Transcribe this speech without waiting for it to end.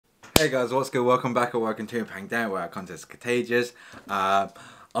Hey guys, what's good? Welcome back or welcome to Pandemic, where our content is contagious. I'm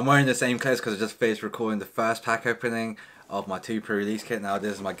wearing the same clothes because I just finished recording the first pack opening of my 2 pre-release kit. Now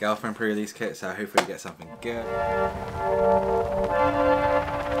this is my girlfriend pre-release kit, so hopefully get something good.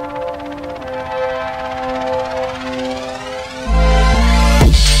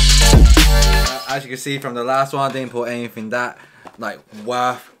 As you can see from the last one, I didn't put anything that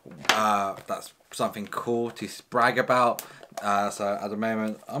worth that's something cool to brag about. So at the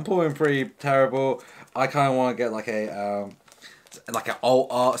moment I'm pulling pretty terrible. I kind of want to get like an alt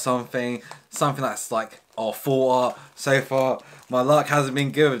art, something that's like full art. So far my luck hasn't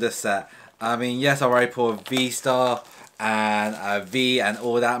been good with this set. I mean, yes, I already pulled V-Star and V and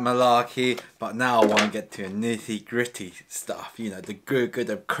all that malarkey, but now I want to get to nitty gritty stuff, you know, the good,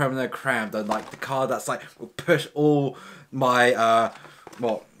 the creme de creme, the card that's like will push all my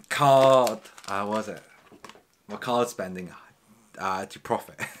my card spending to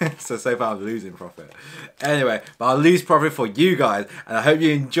profit. so far I'm losing profit. Anyway, but I'll lose profit for you guys, and I hope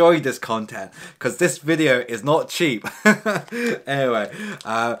you enjoyed this content because this video is not cheap. Anyway,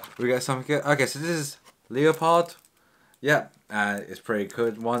 we got something good. Okay, so this is Leopard. Yeah, it's pretty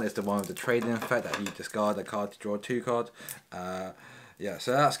good one. It's the one with the trading effect that you discard a card to draw 2 cards. Yeah,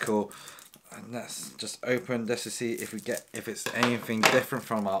 so that's cool. And let's just open this to see if it's anything different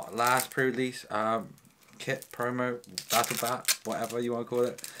from our last pre-release kit, promo, battle bat, whatever you want to call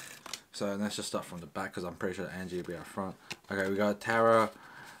it. So let's just start from the back because I'm pretty sure the energy will be up front. Okay, we got Terra.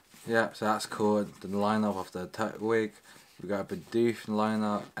 Yeah, so that's cool. The lineup of the Turtwig. We got a Bidoof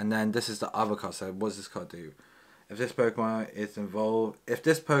lineup, and then this is the other card. So what does this card do? If this Pokemon is involved, if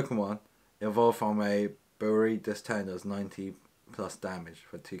this Pokemon evolved from a Bury, this turn does 90 plus damage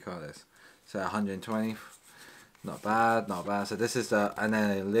for 2 colors. So 120, not bad, not bad. So this is the, and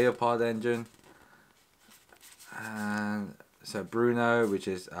then a Leopard engine. And so Bruno, which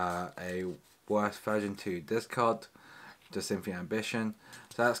is a worse version to this card, the Symphony Ambition.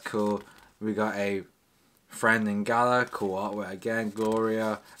 So that's cool. We got a Friend in Gala, cool artwork again,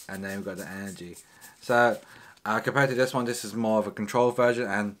 Gloria, and then we've got the energy. So compared to this one, this is more of a control version,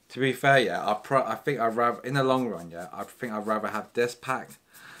 and to be fair, yeah, I think I'd rather, in the long run, yeah, I think I'd rather have this pack,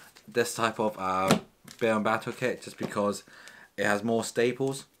 this type of Build and Battle kit, just because it has more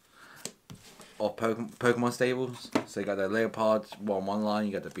staples, or Pokemon staples. So you got the Leopard 1 line,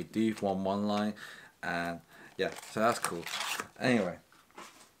 you got the Bidoof 1 line, and yeah, so that's cool. Anyway,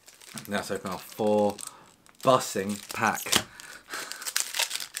 let's open our 4 bussing pack.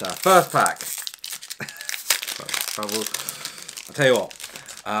 So first pack. Trouble. I'll tell you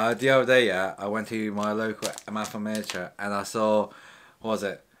what, the other day, yeah, I went to my local Amazon Miniature and I saw, what was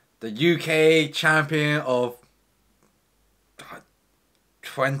it, the UK champion of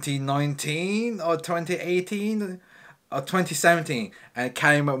 2019 or 2018 or 2017, and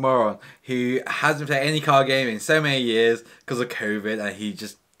Kenny McMorron, who hasn't played any card game in so many years because of COVID, and he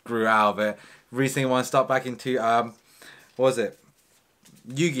just grew out of it. Recently won start back into what was it,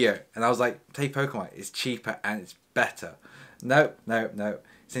 Yu-Gi-Oh! And I was like, take Pokemon, it's cheaper and it's better. Nope.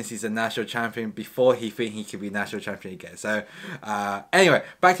 Since he's a national champion, before he think he could be national champion again. So anyway,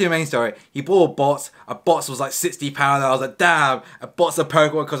 back to the main story. He bought a box. A box was like £60. And I was like, damn, a box of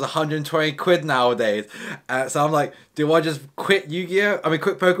Pokemon costs 120 quid nowadays. So I'm like, do I just quit Yu-Gi-Oh? I mean,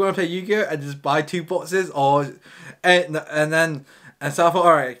 quit Pokemon and play Yu-Gi-Oh? And just buy 2 boxes? Or and so I thought,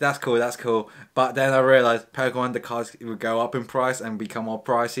 alright, that's cool. But then I realised Pokemon, the cards would go up in price and become more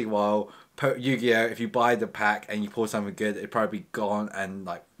pricey, while Yu-Gi-Oh, if you buy the pack and you pull something good, it'd probably be gone and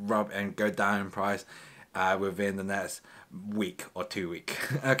rub and go down in price within the next week or 2 weeks.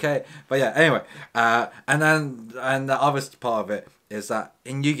 Okay, but yeah, anyway, and the other part of it is that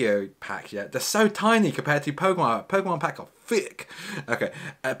in Yu-Gi-Oh packs, yeah, they're so tiny compared to Pokemon. Pokemon packs are thick. Okay,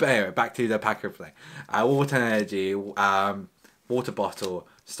 but anyway, back to the pack opening. Water Energy, Water Bottle,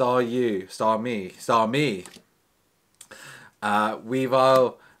 Star You, Star Me,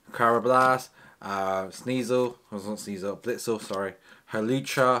 Weavile, Carablast, Sneasel, was not Sneasel, Blitzel, sorry,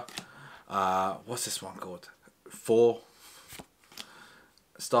 Hawlucha, what's this one called? 4,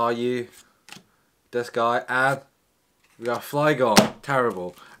 Star You, this guy, and we got Flygon,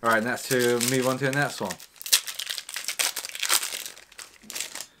 terrible. Alright, next to move on to the next one.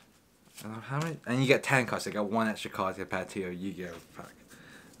 How many? And you get 10 cards, so you get 1 extra card compared to your Yu-Gi-Oh pack.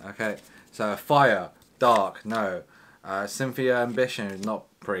 Okay, so Fire, Dark, no. Symphony Ambition, not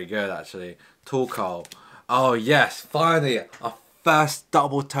pretty good actually. Torkoal. Oh yes, finally, our first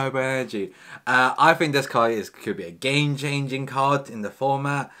double Turbo Energy. I think this card could be a game-changing card in the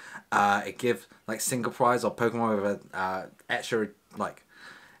format. It gives single prize or Pokemon with a extra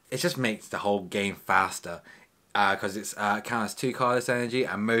it just makes the whole game faster. because it's counts as 2 colorless energy,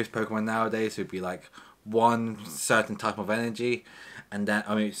 and most Pokemon nowadays would be like one certain type of energy, and then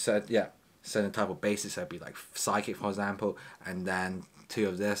certain type of basis. So it'd be like Psychic, for example, and then 2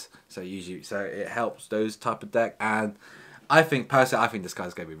 of this. So it helps those type of deck. And I think personally, I think this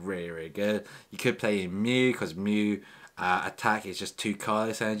card's gonna be really good. You could play in Mew, because Mew attack is just 2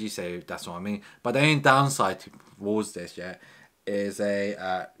 colorless energy, so that's what I mean. But the only downside towards this, is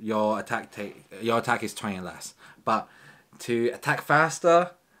your attack is 20 less. But to attack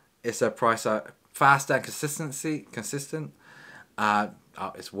faster, it's a price faster and consistent. You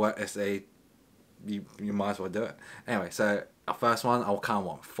might as well do it anyway. So our first one, I'll kind of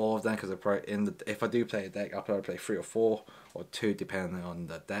want 4 of them, because if I do play a deck, I'll probably play 3 or 4 or 2 depending on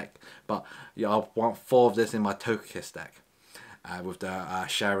the deck. But yeah, I'll want 4 of this in my Togekiss deck with the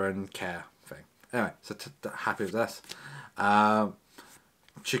Sharon Care thing. Anyway, so happy with this.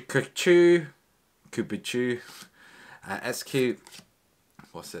 Chikuchu, Kubichu, Execute,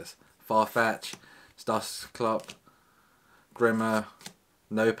 what's this? Farfetch, Stossclop, Grimmer,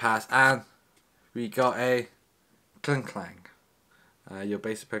 No Pass, and we got a Klinklang. Your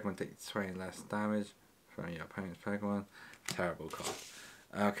basic Pokemon takes 20 less damage from your opponent's Pokemon. Terrible card.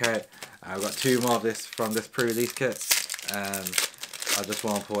 Okay, I've got 2 more of this from this pre-release kit, and I just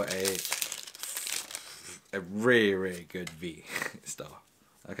want to put a really good V star.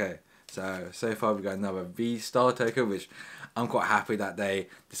 Okay, so far we've got another V star token, which I'm quite happy that they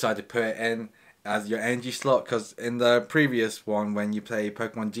decided to put it in as your energy slot, because in the previous one, when you play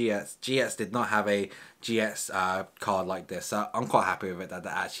Pokemon GX did not have a GX card like this. So I'm quite happy with it that they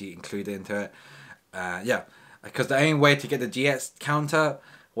actually included into it. Yeah, because the only way to get the GX counter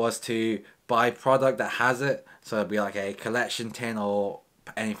was to buy product that has it. So it'd be like a collection tin or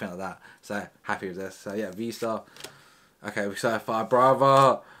anything like that. So happy with this. So yeah, V-Star. Okay, we certified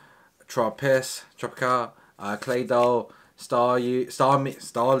Brava, Tropius, Tropical, Claydol, Starly,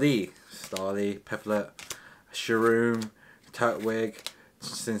 Piplup, Shroom, Turtwig,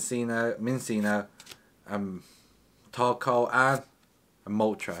 Mincino, Tarkle, and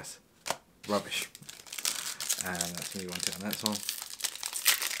Moltres. Rubbish. And let's move on to the next one.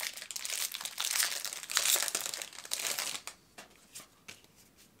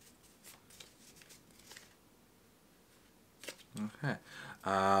 Okay.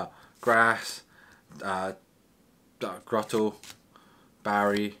 Grass, Grottle,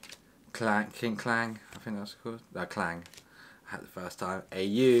 Barry, King Clang, I think that's called. Clang. I had the first time.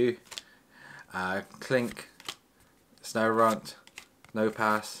 AU, Clink, Snowrunt, No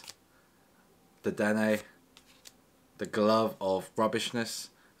Pass, the Dene, the Glove of Rubbishness,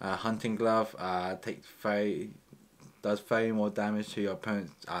 Hunting Glove, does 30 more damage to your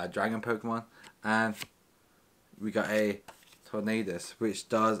opponent's Dragon Pokemon, and we got a Tornadus, which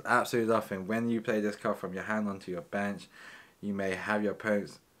does absolutely nothing. When you play this card from your hand onto your bench, you may have your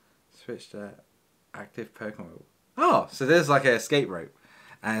opponents switch their active Pokemon. Oh, so there's like an escape rope,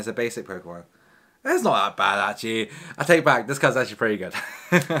 and it's a basic Pokemon. It's not that bad actually. I take back, this card's actually pretty good.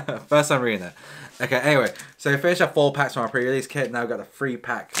 First time reading it. Okay, anyway, so we finished our 4 packs from our pre-release kit. Now we've got the 3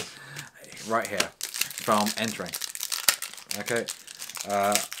 pack right here from entering. Okay,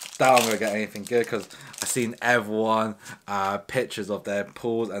 doubt I'm gonna get anything good, because I've seen everyone pictures of their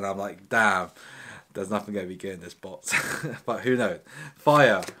pools, and I'm like, damn, there's nothing gonna be good in this box. But who knows?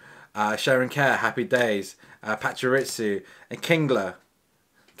 Fire, Sharon Care, Happy Days, Pachirisu, and Kindler.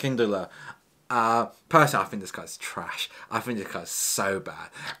 Personally, I think this card's trash. I think this card's so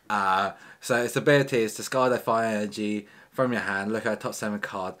bad. So its ability is to discard a fire energy from your hand, look at a top 7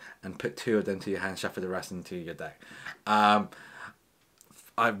 card, and put 2 of them to your hand, shuffle the rest into your deck.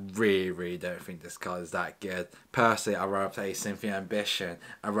 I really don't think this card is that good. Personally, I'd rather play Symphony Ambition.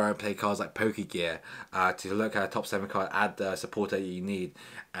 I'd rather play cards like Pokegear to look at a top 7 card, add the supporter you need,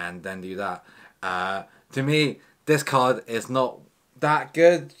 and then do that. To me, this card is not that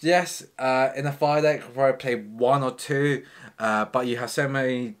good. Yes, in a fire deck, I'd probably play 1 or 2, but you have so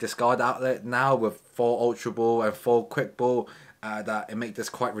many discard outlet now with 4 Ultra Ball and 4 Quick Ball that it makes this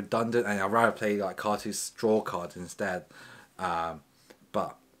quite redundant, and I'd rather play like Cartoon's draw cards instead.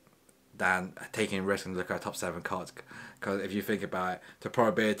 But than taking risk and look at top 7 cards, because if you think about it, the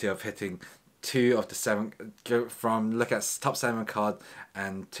probability of hitting 2 of the 7 from look at top 7 card,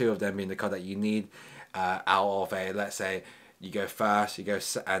 and 2 of them being the card that you need out of a, let's say you go first,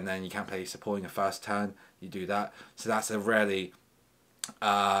 and then you can't play support in your first turn, you do that, so that's a really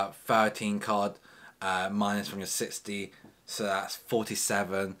 13 card minus from your 60, so that's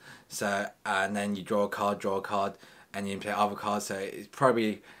 47. So and then you draw a card, and you play other cards, so it's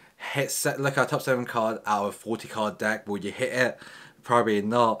probably look at a top 7 card out of a 40 card deck. Will you hit it? Probably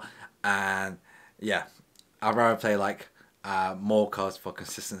not. And yeah, I'd rather play like more cards for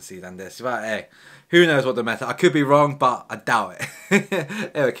consistency than this. But hey, who knows what the meta? I could be wrong, but I doubt it.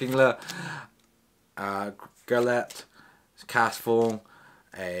 Anyway, Kingler, Gullet, Cast Form,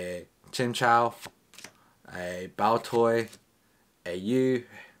 a Chimchow, a Baltoy, a U.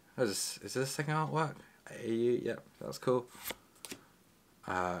 Is this the second artwork? A U, yep, that's cool.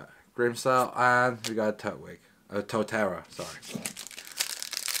 Grimstyle, and we got a Turtwig. Totera, sorry.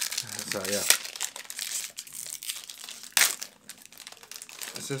 So yeah.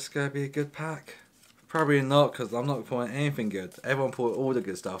 Is this gonna be a good pack? Probably not, because I'm not pulling anything good. Everyone pulled all the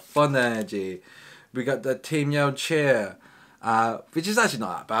good stuff. Fun Energy. We got the Team Yell Cheer, which is actually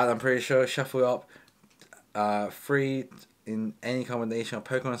not that bad, I'm pretty sure. Shuffle up. 3 in any combination of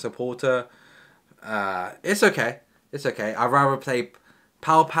Pokemon Supporter. It's okay. It's okay. I'd rather play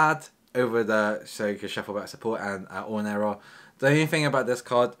Palpad over the, so you can shuffle back support, and Ornero. The only thing about this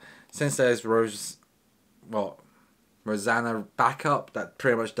card, since there's Rosanna backup that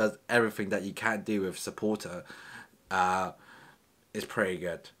pretty much does everything that you can't do with supporter, is pretty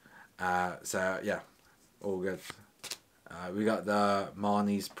good. So yeah, all good. We got the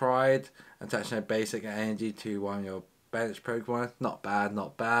Marnie's Pride, attaching a basic energy to one of your bench Pokemon. Not bad,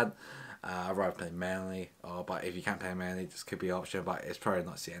 not bad. I'd rather play Manly, but if you can't play Manly, this could be an option, but it's probably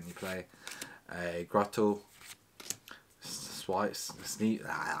not seeing any play. A Grottle,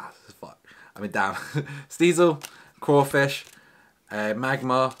 fuck. I mean, damn. Sneasel, Crawfish,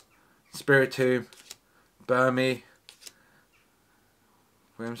 Magma, Spiritomb, Burmy,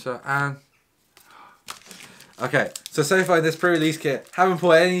 Whimsir, and... Okay, so far in this pre-release kit, haven't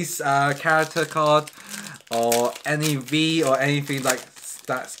pulled any character card or any V or anything like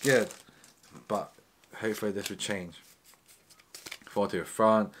that's good. But hopefully this would change. Fall to the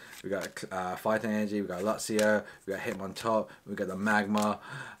front, we got Fighting Energy, we got Luxio, we got Hitmontop, we got the Magma,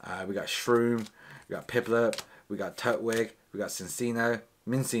 we got Shroom, we got Piplup, we got Turtwig, we got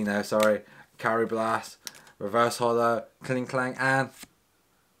Mincino, sorry, Carablast, Reverse Hollow, Klinklang, and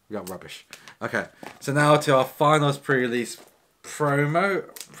we got Rubbish. Okay, so now to our finals pre-release promo,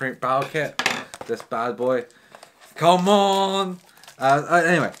 battle kit, this bad boy. Come on!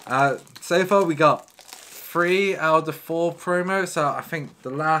 Anyway, so far we got 3 out of the 4 promos, so I think the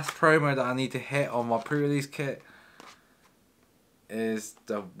last promo that I need to hit on my pre-release kit is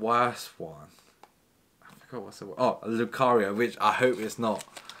the worst one. I forgot what's the word. Oh, Lucario, which I hope it's not.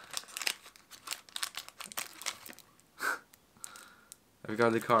 Have we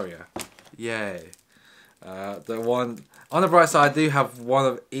got Lucario? Yay. The one on the bright side, I do have one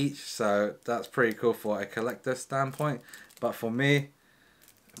of each, so that's pretty cool for a collector standpoint. But for me,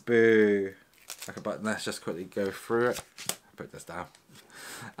 boo. Okay, but let's just quickly go through it. Put this down.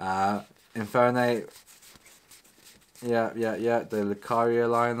 Infernape. Yeah. The Lucario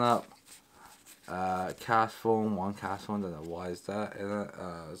lineup. Cast Form, one Cast Form. Don't know why is that in it.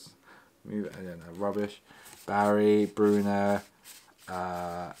 Move it. I don't know. Rubbish. Barry, Bruno.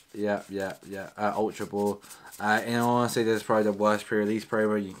 Ultra Ball. In all honesty, this is probably the worst pre-release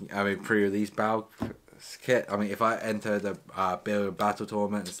promo pre-release battle kit. I mean, if I enter the Build Battle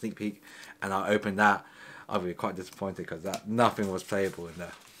Tournament and sneak peek, and I open that, I'll be quite disappointed because nothing was playable in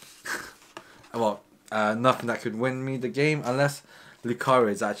there. Well, nothing that could win me the game unless Lucario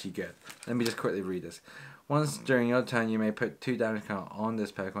is actually good. Let me just quickly read this. Once during your turn, you may put 2 damage count on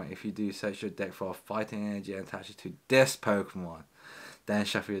this Pokemon. If you do, search your deck for a Fighting Energy and attach it to this Pokemon. Then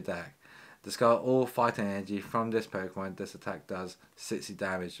shuffle your deck. Discard all Fighting Energy from this Pokemon. This attack does 60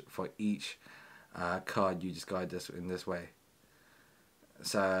 damage for each card you discard this in this way.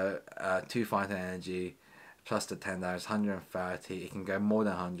 So 2 Fighting Energy plus the 10 damage, 130. It can go more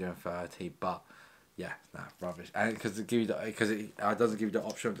than 130, but yeah, nah, rubbish. And because it doesn't give you the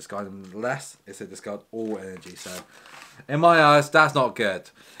option of discarding less, it said discard all energy. So in my eyes, that's not good.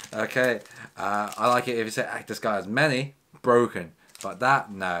 Okay, I like it if you say discard as many, broken. But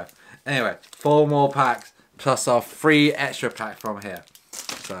that, no. Anyway, 4 more packs plus our 3 extra pack from here.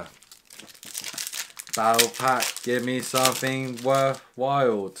 So, battle pack, give me something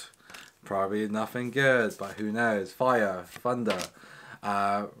worthwhile. Probably nothing good, but who knows. Fire, Thunder,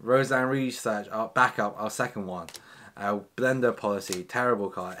 Roseanne Research, our backup, our second one. Blender Policy, terrible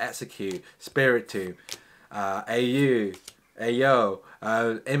card. Execute, Spiritomb, AU, Ayo,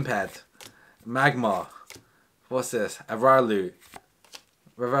 Imped, Magma. What's this? Aralu.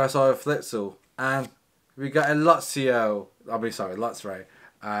 Reverse Auto Flitzel, and we got a Luxio, Luxray,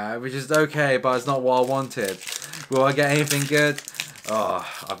 which is okay, but it's not what I wanted. Will I get anything good? Oh,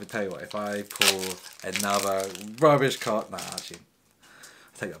 I can tell you what, if I pull another rubbish card, nah, actually,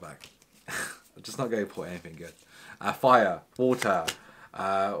 I'll take that back. I'm just not going to pull anything good. Fire, Water,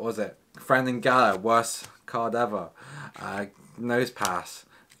 What was it? Friend and Gala, worst card ever. Nose Pass,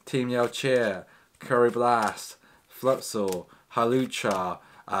 Team Yell Cheer, Curry Blast, Flutzel, Halucha,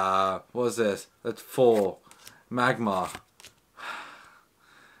 what was this? That's 4. Magma,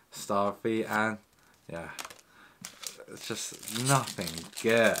 Starfy, and yeah. It's just nothing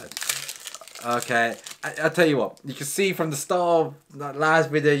good. Okay, I'll tell you what. You can see from the start of that last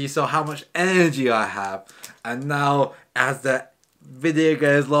video, you saw how much energy I have. And now, as the video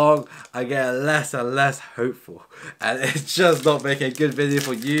goes long, I get less and less hopeful. And it's just not making a good video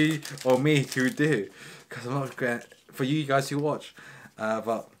for you or me to do. Because I'm not going for you guys who watch.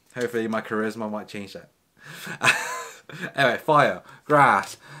 But hopefully my charisma might change that. Anyway, Fire,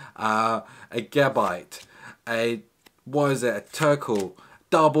 Grass, a Gabite, what is it, a Turkle,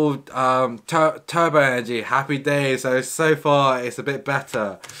 double Turbo Energy, Happy Days, so far it's a bit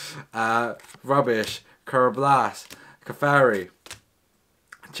better. Rubbish, Curablast, Cafari,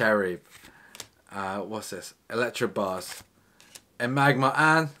 Cherry, what's this, Electrobuzz, a Magma,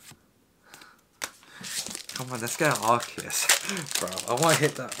 and come on, let's get Arceus, bro. I want to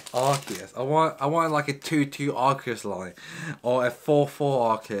hit that Arceus. I want like a 2-2 Arceus line, or a 4-4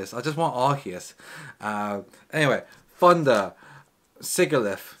 Arceus. I just want Arceus. Anyway, Thunder,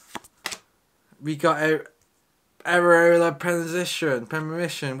 Sigalith. We got a Aerola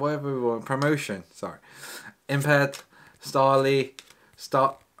Premonition, whatever we want. Promotion, sorry. Imped, Starly,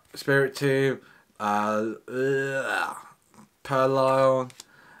 Spiritomb, Perlion.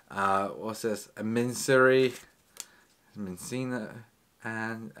 What's this? A Mincina,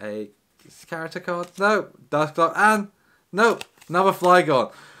 and a character card. No, Dusklock, and nope, another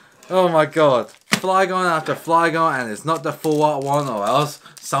Flygon. Oh my god, Flygon after Flygon, and it's not the full art one, or else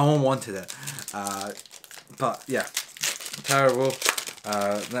someone wanted it. But yeah, terrible.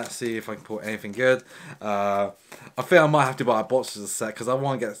 Let's see if I can pull anything good. I think I might have to buy a boxes set because I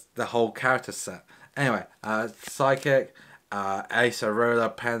want to get the whole character set. Anyway, Psychic. Ace, Aurora,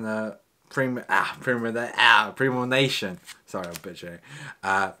 Primo Nation. Sorry, I'm butchering.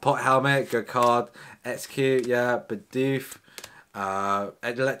 Pot Helmet, good card. Execute, yeah. Bidoof,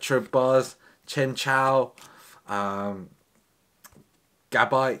 Electrobuzz, Chinchou,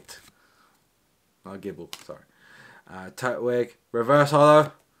 Gabite. Oh, Gibble, sorry. Turtwig, Reverse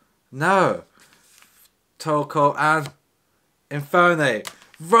Hollow. No. Torkoal and Infernape.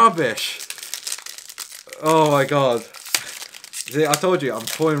 Rubbish. Oh my god. See, I told you, I'm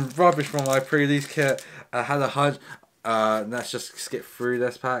pulling rubbish from my pre-release kit. I had a hunch. Let's just skip through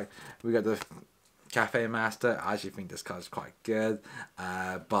this pack. We got the Cafe Master. I actually think this card's quite good.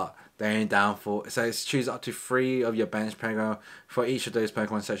 But they're only down for... So it's choose up to 3 of your bench Pokemon. For each of those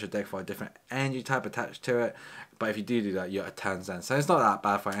Pokemon, search your deck for a different energy type attached to it. But if you do that, you're at 10 cents. So it's not that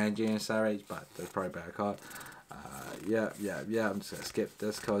bad for energy in Sarage, but there's probably a better card. Yeah. I'm just going to skip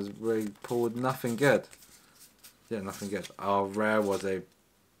this because we pulled nothing good. Yeah, nothing good. Our rare was a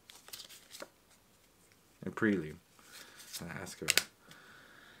prelude. That's good.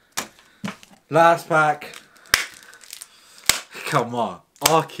 Last pack. Come on.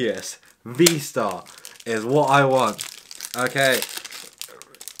 Arceus V-Star is what I want. Okay.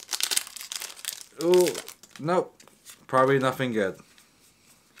 Ooh, nope. Probably nothing good.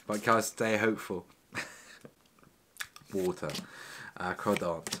 But can I stay hopeful? Water.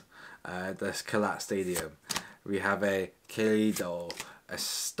 Crodont. This Colette Stadium. We have a Kilido, a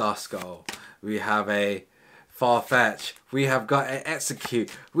Starskull. We have a Farfetch. We have got an Execute.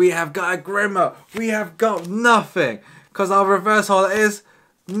 We have got a Grimmer. We have got nothing. Because our reverse holo is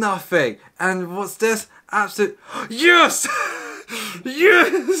nothing. And what's this? Absolute... Yes!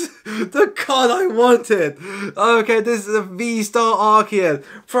 Yes! The card I wanted! Okay, this is a V-Star Arceus.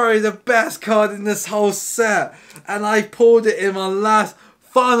 Probably the best card in this whole set. And I pulled it in my last...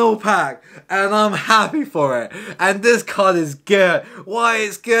 funnel pack, and I'm happy for it. And this card is good. Why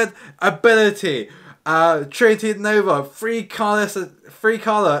it's good? Ability, Trinity Nova, free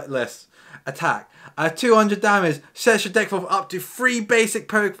colorless attack. 200 damage. Sets your deck for up to 3 basic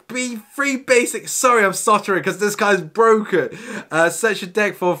Sorry, I'm stuttering because this guy's broken. Sets your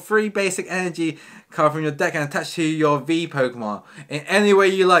deck for 3 basic energy card from your deck and attach to your V Pokemon in any way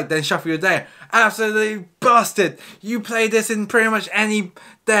you like. Then shuffle your deck. Absolutely busted. You play this in pretty much any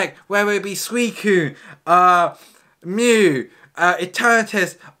deck, whether it be Suicune, Mew,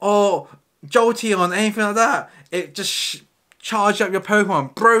 Eternatus, or Jolteon, anything like that. It just charge up your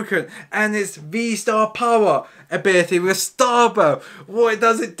Pokemon, broken, and its V-Star power ability with Starbow. What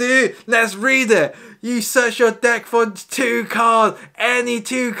does it do? Let's read it. You search your deck for 2 cards, any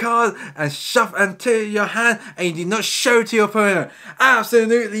 2 cards, and shuffle into your hand, and you do not show to your opponent.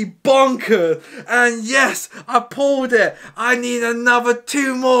 Absolutely bonkers. And yes, I pulled it. I need another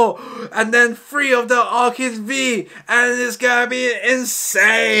 2 more, and then 3 of the Arceus V, and it's gonna be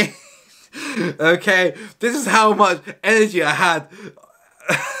insane. Okay, this is how much energy I had.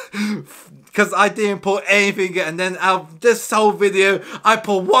 Because I didn't pull anything, and then out of this whole video, I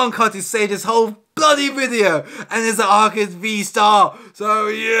pulled 1 card to save this whole bloody video, and it's an Arceus V-Star. So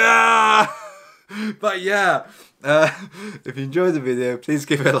yeah, but yeah, if you enjoyed the video, please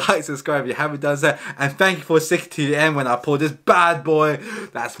give it a like, subscribe if you haven't done so, and thank you for sticking to the end when I pulled this bad boy.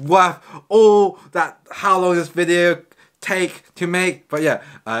 That's worth all that. How long this video take to make, but yeah,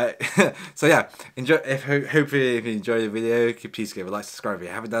 so yeah, enjoy. Hopefully if you enjoyed the video, please give it a like, subscribe if you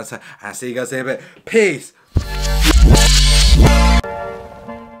haven't done so, and I'll see you guys in a bit. Peace.